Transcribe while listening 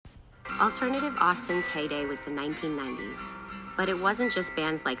Alternative Austin's heyday was the 1990s. But it wasn't just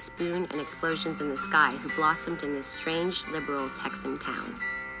bands like Spoon and Explosions in the Sky who blossomed in this strange, liberal Texan town.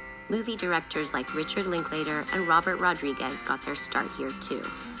 Movie directors like Richard Linklater and Robert Rodriguez got their start here too.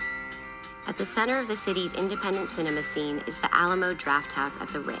 At the center of the city's independent cinema scene is the Alamo Drafthouse at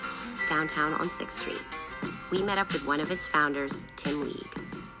the Ritz, downtown on 6th Street. We met up with one of its founders, Tim League.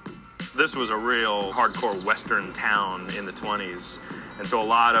 This was a real hardcore Western town in the 20s. And so a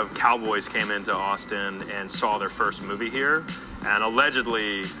lot of cowboys came into Austin and saw their first movie here and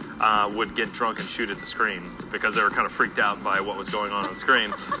allegedly would get drunk and shoot at the screen because they were kind of freaked out by what was going on the screen.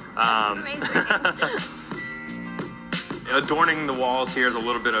 Adorning the walls here is a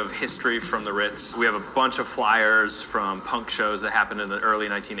little bit of history from the Ritz. We have a bunch of flyers from punk shows that happened in the early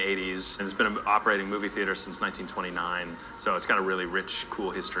 1980s. And it's been an operating movie theater since 1929. So it's got a really rich,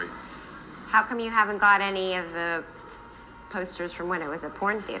 cool history. How come you haven't got any of the posters from when it was a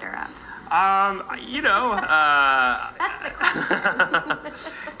porn theater up? That's the question.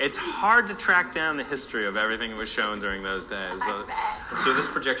 It's hard to track down the history of everything that was shown during those days. So this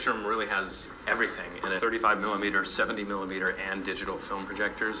projection room really has everything in it. 35 millimeter, 70 millimeter, and digital film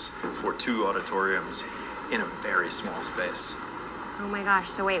projectors for 2 auditoriums in a very small space. Oh my gosh,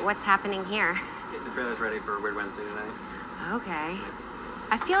 so wait, what's happening here? The trailer's ready for Weird Wednesday tonight. Okay.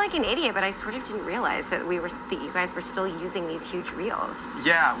 I feel like an idiot, but I sort of didn't realize that you guys were still using these huge reels.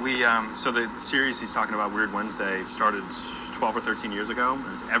 Yeah, so the series he's talking about, Weird Wednesday, started 12 or 13 years ago.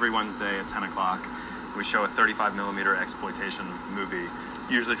 It was every Wednesday at 10 o'clock. We show a 35 millimeter exploitation movie,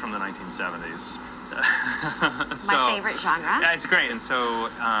 usually from the 1970s. My favorite genre. Yeah, it's great. And so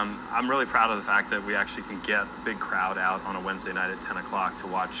I'm really proud of the fact that we actually can get a big crowd out on a Wednesday night at 10 o'clock to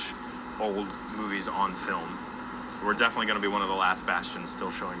watch old movies on film. We're definitely going to be one of the last bastions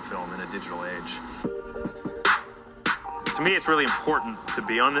still showing film in a digital age. To me, it's really important to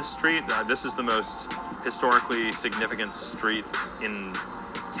be on this street. This is the most historically significant street in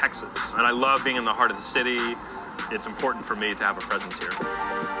Texas. And I love being in the heart of the city. It's important for me to have a presence here.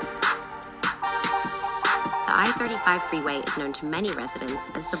 The I-35 freeway is known to many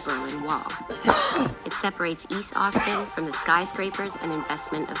residents as the Berlin Wall. It separates East Austin from the skyscrapers and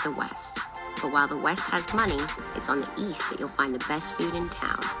investment of the West. But while the West has money, it's on the East that you'll find the best food in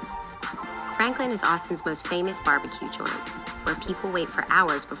town. Franklin is Austin's most famous barbecue joint, where people wait for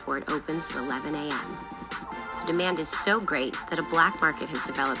hours before it opens at 11 a.m. The demand is so great that a black market has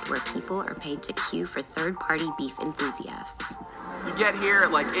developed where people are paid to queue for third-party beef enthusiasts. You get here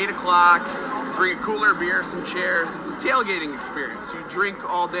at like 8 o'clock, bring a cooler, beer, some chairs. It's a tailgating experience. You drink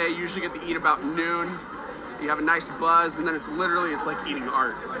all day, you usually get to eat about noon. You have a nice buzz, and then it's like eating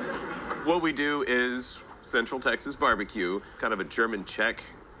art. What we do is Central Texas barbecue, kind of a German Czech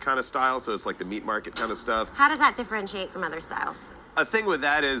kind of style, so it's like the meat market kind of stuff. How does that differentiate from other styles? A thing with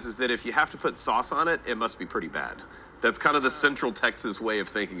that is that if you have to put sauce on it, it must be pretty bad. That's kind of the Central Texas way of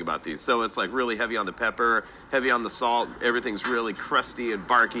thinking about these. So it's like really heavy on the pepper, heavy on the salt, everything's really crusty and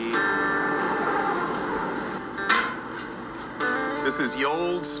barky. This is the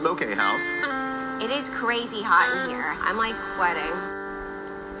old Smoke House. It is crazy hot in here. I'm like sweating.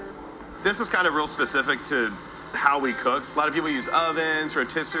 This is kind of real specific to how we cook. A lot of people use ovens,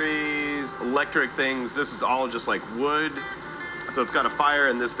 rotisseries, electric things. This is all just like wood. So it's got a fire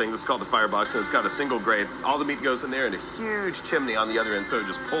in this thing. This is called the firebox, and it's got a single grate. All the meat goes in there and a huge chimney on the other end, so it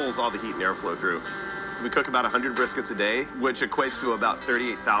just pulls all the heat and airflow through. We cook about 100 briskets a day, which equates to about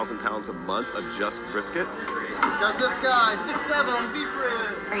 38,000 pounds a month of just brisket. Got this guy, 6'7" on beef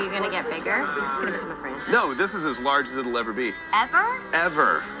rib. Are you going to get bigger? This is going to become a franchise. No, this is as large as it'll ever be. Ever?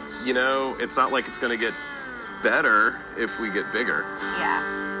 Ever. You know, it's not like it's going to get better if we get bigger. Yeah.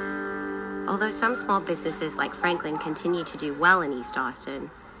 Although some small businesses like Franklin continue to do well in East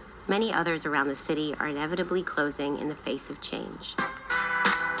Austin, many others around the city are inevitably closing in the face of change.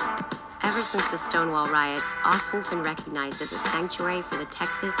 Ever since the Stonewall riots, Austin's been recognized as a sanctuary for the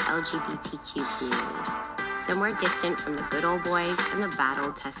Texas LGBTQ community, somewhere distant from the good old boys and the bad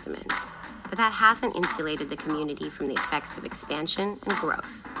Old Testament. But that hasn't insulated the community from the effects of expansion and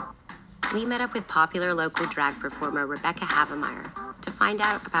growth. We met up with popular local drag performer Rebecca Havemeyer to find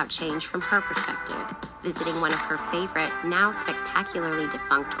out about change from her perspective, visiting one of her favorite, now spectacularly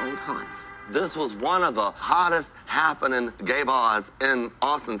defunct old haunts. This was one of the hottest happening gay bars in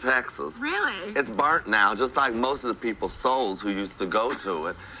Austin, Texas. Really? It's burnt now, just like most of the people's souls who used to go to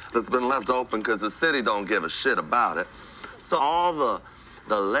it. That's been left open because the city don't give a shit about it. So all the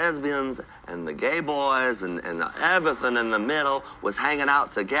the lesbians and the gay boys and everything in the middle was hanging out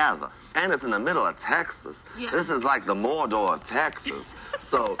together. And it's in the middle of Texas. Yeah. This is like the Mordor of Texas.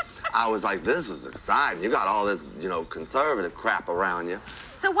 So I was like, this is exciting. You got all this, conservative crap around you.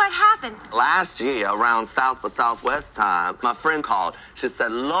 So what happened? Last year, around South by Southwest time, my friend called. She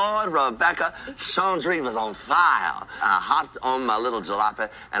said, Lord, Rebecca, Chandriva's on fire. I hopped on my little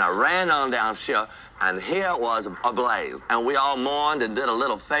jalopy, and I ran on down here, and here it was ablaze. And we all mourned and did a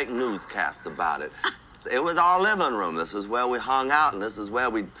little fake newscast about it. It was our living room. This is where we hung out, and this is where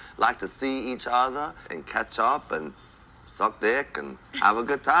we like to see each other and catch up and suck dick and have a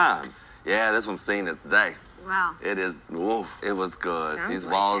good time. Yeah, this one's seen its day. Wow. It is, oof, it was good. Sounds These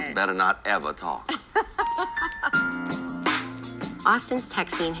like walls it. better not ever talk. Austin's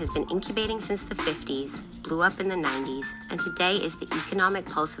tech scene has been incubating since the 50s, blew up in the 90s, and today is the economic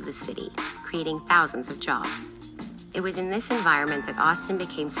pulse of the city, creating thousands of jobs. It was in this environment that Austin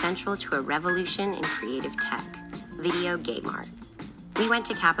became central to a revolution in creative tech, Video Game Art. We went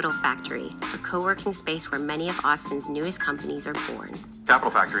to Capital Factory, a co-working space where many of Austin's newest companies are born. Capital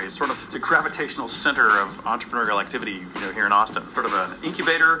Factory is sort of the gravitational center of entrepreneurial activity, here in Austin. Sort of an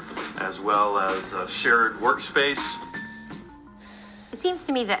incubator as well as a shared workspace. It seems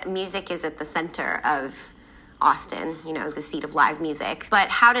to me that music is at the center of Austin, the seat of live music. But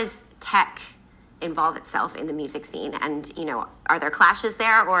how does tech involve itself in the music scene? And, are there clashes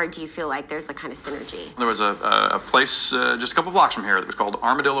there, or do you feel like there's a kind of synergy? There was a place just a couple blocks from here that was called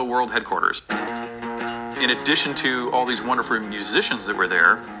Armadillo World Headquarters. In addition to all these wonderful musicians that were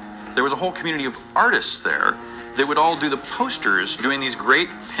there, there was a whole community of artists there that would all do the posters, doing these great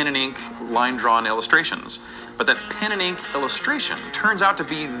pen and ink line-drawn illustrations. But that pen and ink illustration turns out to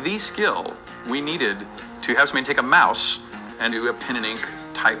be the skill we needed to have somebody take a mouse and do a pen and ink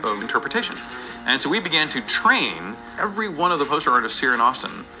type of interpretation. And so we began to train every one of the poster artists here in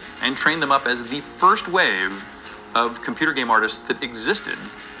Austin and train them up as the first wave of computer game artists that existed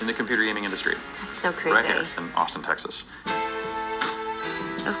in the computer gaming industry. That's so crazy. Right here in Austin, Texas.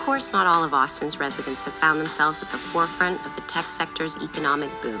 Of course, not all of Austin's residents have found themselves at the forefront of the tech sector's economic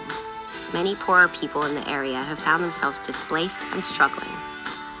boom. Many poorer people in the area have found themselves displaced and struggling.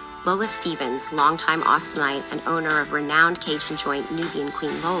 Lola Stevens, longtime Austinite and owner of renowned Cajun joint Nubian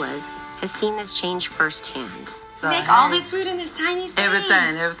Queen Lola's, has seen this change firsthand. Make all this food in this tiny space.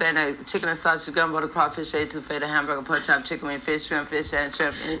 Everything. Like chicken and sausage, gumbo, crawfish, etouffee, the hamburger, pork chop, chicken wing, fish and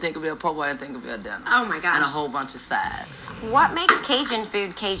shrimp. Anything could be a po' boy, anything could be a dinner. Oh my gosh. And a whole bunch of sides. What makes Cajun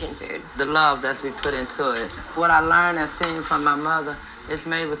food Cajun food? The love that we put into it. What I learned and seen from my mother is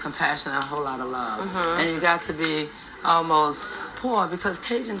made with compassion and a whole lot of love. Mm-hmm. And you got to be almost poor because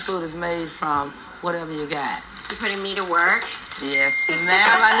Cajun food is made from whatever you got. You putting me to work? Yes, ma'am.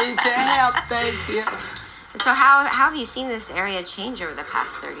 I need your help. Thank you. So how have you seen this area change over the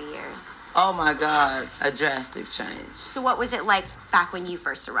past 30 years? Oh my God, a drastic change. So what was it like back when you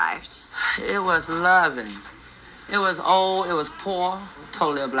first arrived? It was loving. It was old, it was poor,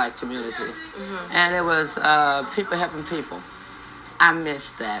 totally a black community. Mm-hmm. And it was people helping people. I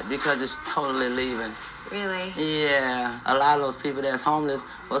miss that because it's totally leaving. Really? Yeah. A lot of those people that's homeless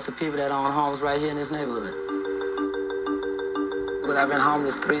was the people that own homes right here in this neighborhood. But I've been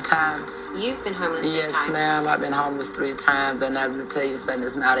homeless 3 times. You've been homeless 3 times? Yes, ma'am. I've been homeless 3 times, and I'm going to tell you something,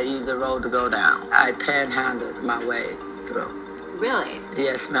 it's not an easy road to go down. I panhandled my way through. Really?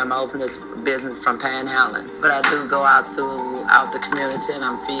 Yes, ma'am. I opened this business from panhandling. But I do go out throughout the community, and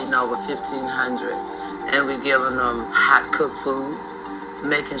I'm feeding over 1,500. And we're giving them hot cooked food,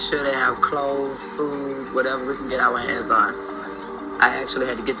 making sure they have clothes, food, whatever we can get our hands on. I actually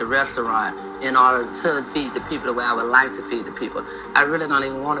had to get the restaurant in order to feed the people the way I would like to feed the people. I really don't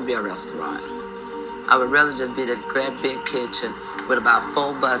even want to be a restaurant. I would rather just be this great big kitchen with about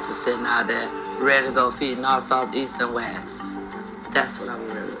 4 buses sitting out there ready to go feed north, south, east, and west. That's what I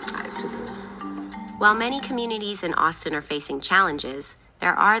would really like to do. While many communities in Austin are facing challenges,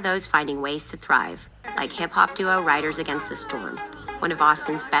 there are those finding ways to thrive, like hip-hop duo Riders Against the Storm, one of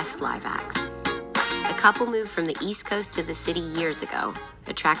Austin's best live acts. The couple moved from the East Coast to the city years ago,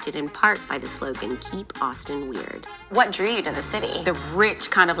 attracted in part by the slogan, Keep Austin Weird. What drew you to the city? The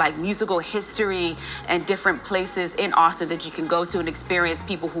rich kind of like musical history and different places in Austin that you can go to and experience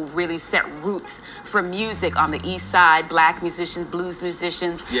people who really set roots for music on the east side, black musicians, blues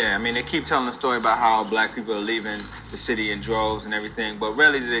musicians. Yeah, I mean, they keep telling the story about how black people are leaving the city in droves and everything, but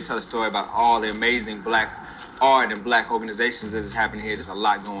rarely do they tell a story about all the amazing black art and black organizations that is happening here. There's a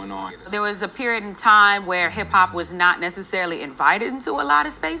lot going on. There was a period in time where hip-hop was not necessarily invited into a lot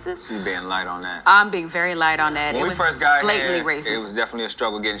of spaces. She's being light on that. I'm being very light on that. When it we was first got blatantly here, racist. it was definitely a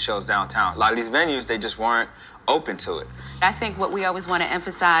struggle getting shows downtown. A lot of these venues, they just weren't open to it. I think what we always want to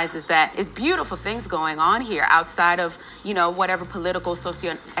emphasize is that it's beautiful things going on here outside of, whatever political,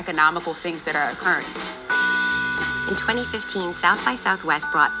 socioeconomical things that are occurring. In 2015, South by Southwest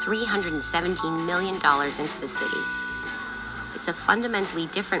brought $317 million into the city. It's a fundamentally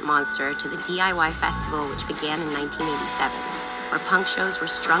different monster to the DIY festival, which began in 1987, where punk shows were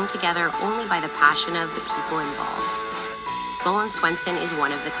strung together only by the passion of the people involved. Bolin Swenson is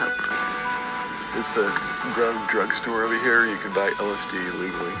one of the co-founders. It's a grown drugstore over here. You can buy LSD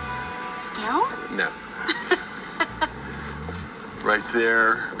legally. Still? No. Right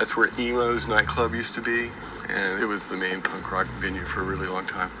there, that's where Emo's nightclub used to be, and it was the main punk rock venue for a really long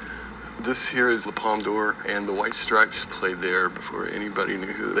time. This here is the Palme d'Or, and the White Stripes played there before anybody knew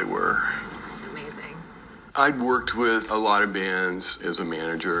who they were. That's amazing. I'd worked with a lot of bands as a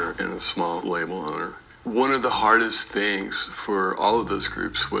manager and a small label owner. One of the hardest things for all of those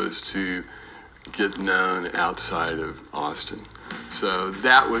groups was to get known outside of Austin. So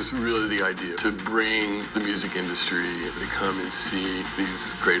that was really the idea, to bring the music industry to come and see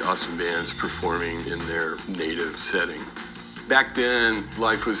these great Austin bands performing in their native setting. Back then,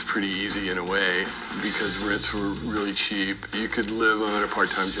 life was pretty easy in a way because rents were really cheap. You could live on a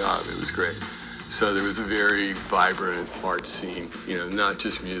part-time job. It was great. So there was a very vibrant art scene, not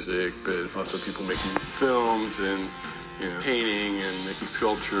just music, but also people making films and painting and making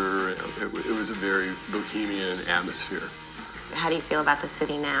sculpture. It was a very bohemian atmosphere. How do you feel about the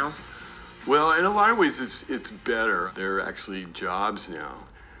city now? Well, in a lot of ways, it's better. There are actually jobs now,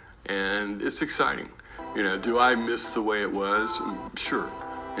 and it's exciting. Do I miss the way it was? Sure.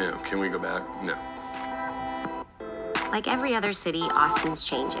 Can we go back? No. Like every other city, Austin's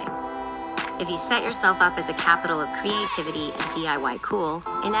changing. If you set yourself up as a capital of creativity and DIY cool,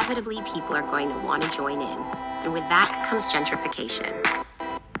 inevitably people are going to want to join in. And with that comes gentrification.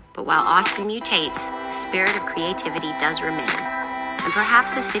 But while Austin mutates, the spirit of creativity does remain. And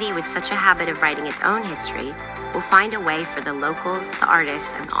perhaps a city with such a habit of writing its own history will find a way for the locals, the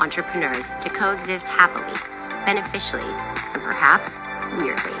artists, and the entrepreneurs to coexist happily, beneficially, and perhaps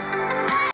weirdly.